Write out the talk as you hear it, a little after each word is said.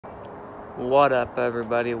What up,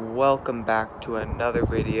 everybody? Welcome back to another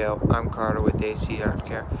video. I'm Carter with AC Yard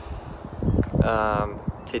Care.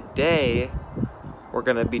 Today we're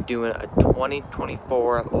gonna be doing a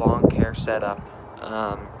 2024 lawn care setup.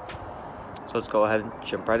 So let's go ahead and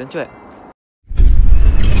jump right into it.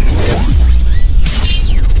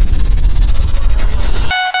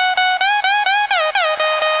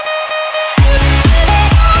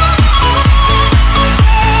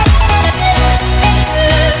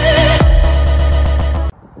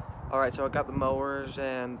 Alright, so I got the mowers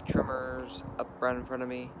and trimmers up right in front of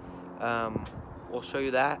me. We'll show you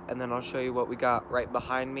that, and then I'll show you what we got right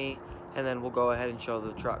behind me, and then we'll go ahead and show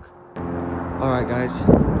the truck. Alright, guys.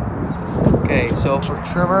 Okay, so for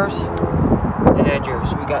trimmers and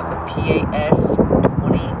edgers, we got the PAS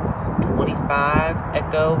 2025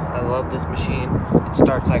 Echo. I love this machine. It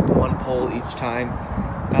starts like one pole each time.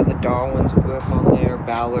 Got the Darwin's whip on there,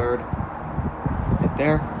 Ballard right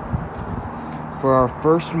there. For our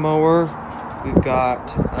first mower, we've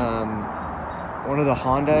got one of the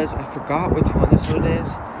Hondas. I forgot which one this one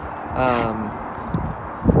is.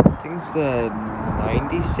 I think it's the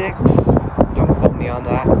 96. Don't quote me on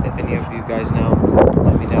that. If any of you guys know,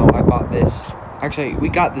 let me know. I bought this. Actually, we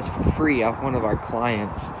got this for free off one of our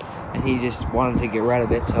clients, and he just wanted to get rid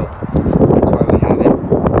of it, so that's why we have it.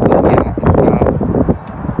 But yeah, it's got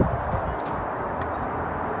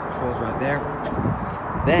controls right there.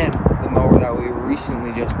 Then the mower that we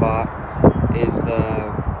recently just bought is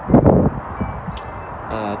the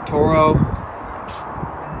Toro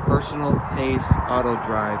Personal Pace Auto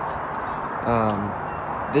Drive.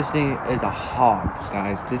 This thing is a hog,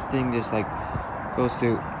 guys. This thing just like goes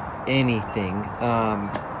through anything.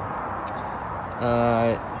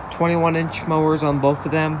 21-inch mowers on both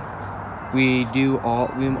of them. We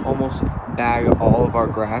almost bag all of our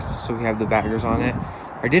grass, so we have the baggers on it.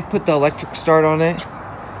 I did put the electric start on it.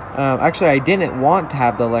 Actually, I didn't want to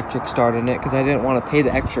have the electric start in it because I didn't want to pay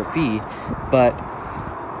the extra fee, but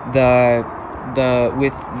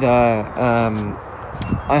with the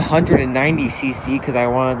 190cc, because I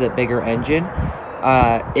wanted the bigger engine,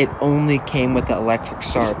 it only came with the electric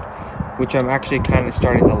start, which I'm actually kind of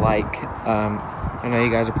starting to like. I know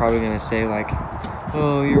you guys are probably going to say like,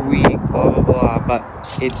 oh, you're weak, blah blah blah, but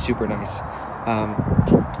it's super nice.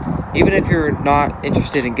 Even if you're not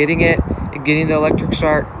interested in getting the electric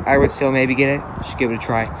start, I would still maybe get it. Just give it a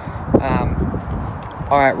try.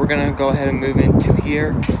 Alright, we're gonna go ahead and move into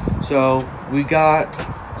here. So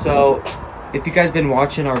if you guys been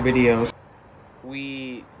watching our videos,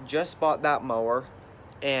 we just bought that mower,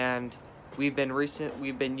 and we've been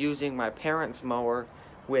using my parents' mower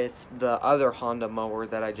with the other Honda mower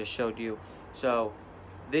that I just showed you. So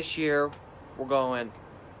this year we're going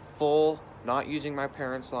full, not using my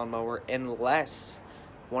parents' lawnmower unless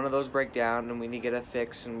one of those break down and we need to get it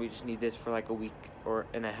fixed, and we just need this for like a week or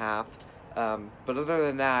and a half. But other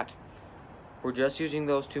than that, we're just using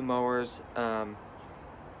those two mowers.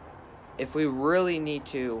 If we really need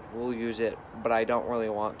to, we'll use it, but I don't really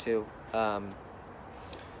want to.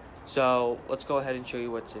 So let's go ahead and show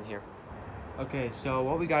you what's in here. Okay, so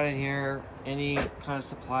what we got in here, any kind of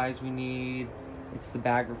supplies we need. It's the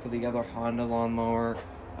bagger for the other Honda lawnmower.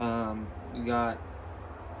 We got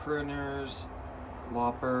pruners,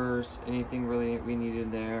 loppers, anything really we need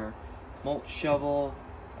in there. Mulch shovel.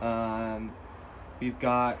 We've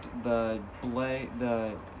got the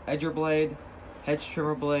edger blade, hedge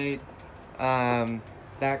trimmer blade.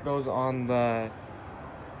 That goes on the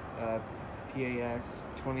PAS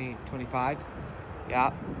 2025.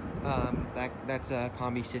 Yeah. That's a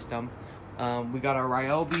combi system. We got our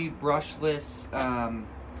Ryobi brushless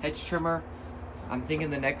hedge trimmer. I'm thinking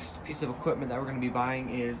the next piece of equipment that we're going to be buying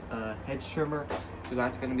is a hedge trimmer, so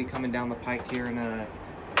that's going to be coming down the pike here in a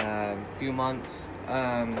few months.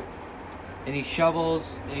 Any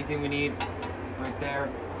shovels, anything we need, right there.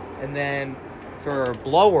 And then for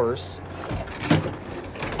blowers,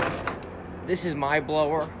 this is my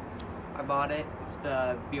blower. I bought it. It's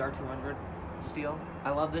the BR200 steel. I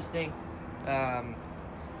love this thing.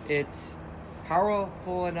 It's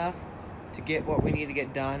powerful enough to get what we need to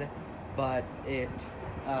get done, but it's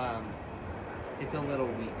a little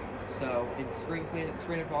weak. So in spring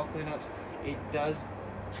and fall cleanups, it does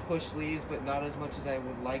push leaves, but not as much as I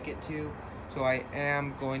would like it to. So I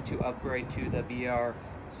am going to upgrade to the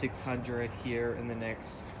BR600 here in the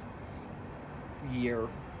next year.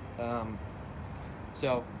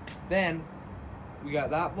 So then we got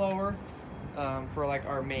that blower for like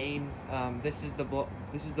our main. This is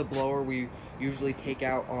the blower we usually take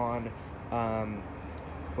out on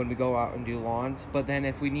when we go out and do lawns. But then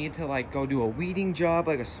if we need to like go do a weeding job,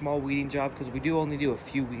 like a small weeding job, because we do only do a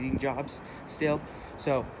few weeding jobs still,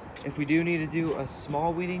 so if we do need to do a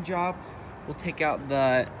small weeding job, we'll take out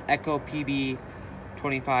the Echo PB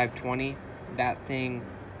 2520. That thing,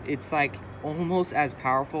 it's like almost as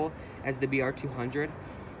powerful as the BR200,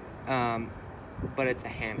 but it's a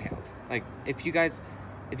handheld. Like if you guys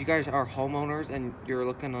are homeowners and you're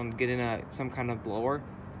looking on getting some kind of blower,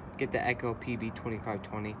 get the Echo PB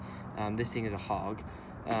 2520. This thing is a hog,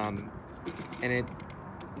 and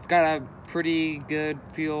it's got a pretty good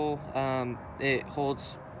fuel. It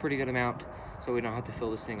holds pretty good amount, so we don't have to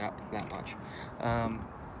fill this thing up that much.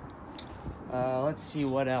 Let's see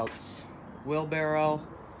what else. Wheelbarrow,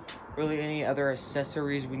 really any other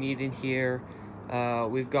accessories we need in here.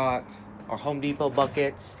 We've got our Home Depot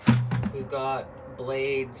buckets. We've got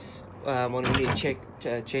blades. When we need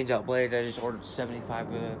to change out blades, I just ordered 75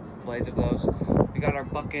 blades of those. We got our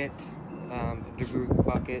bucket, debris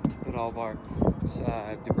bucket to put all of our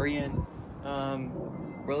debris in.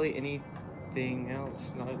 Really anything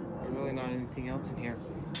else? Really not anything else in here.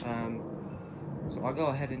 So I'll go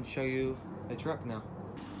ahead and show you the truck now.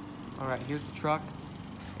 All right, here's the truck.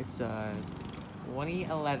 It's a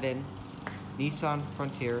 2011 Nissan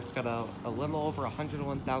Frontier. It's got a little over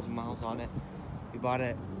 101,000 miles on it. We bought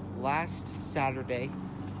it last Saturday.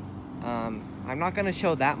 I'm not gonna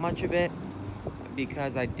show that much of it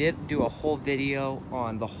because I did do a whole video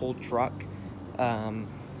on the whole truck. That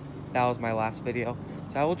was my last video.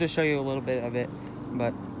 So I will just show you a little bit of it,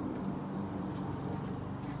 but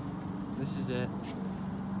this is it.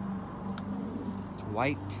 It's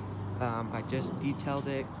white. I just detailed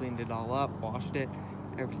it, cleaned it all up, washed it,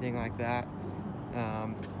 everything like that.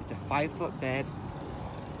 It's a 5-foot bed.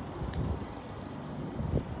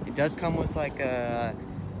 It does come with like the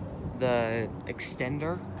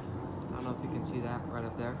extender. I don't know if you can see that right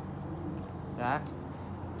up there. That,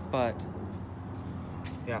 but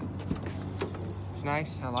yeah, it's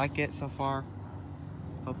nice. I like it so far.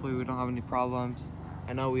 Hopefully we don't have any problems.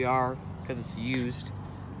 I know we are because it's used,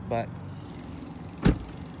 but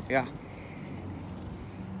yeah,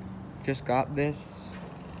 just got this.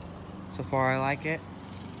 So far I like it.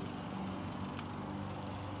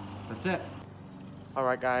 That's it.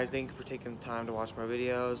 Alright guys, thank you for taking the time to watch my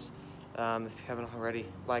videos. If you haven't already,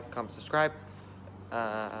 like, comment, subscribe.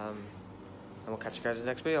 And we'll catch you guys in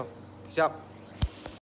the next video. Peace out.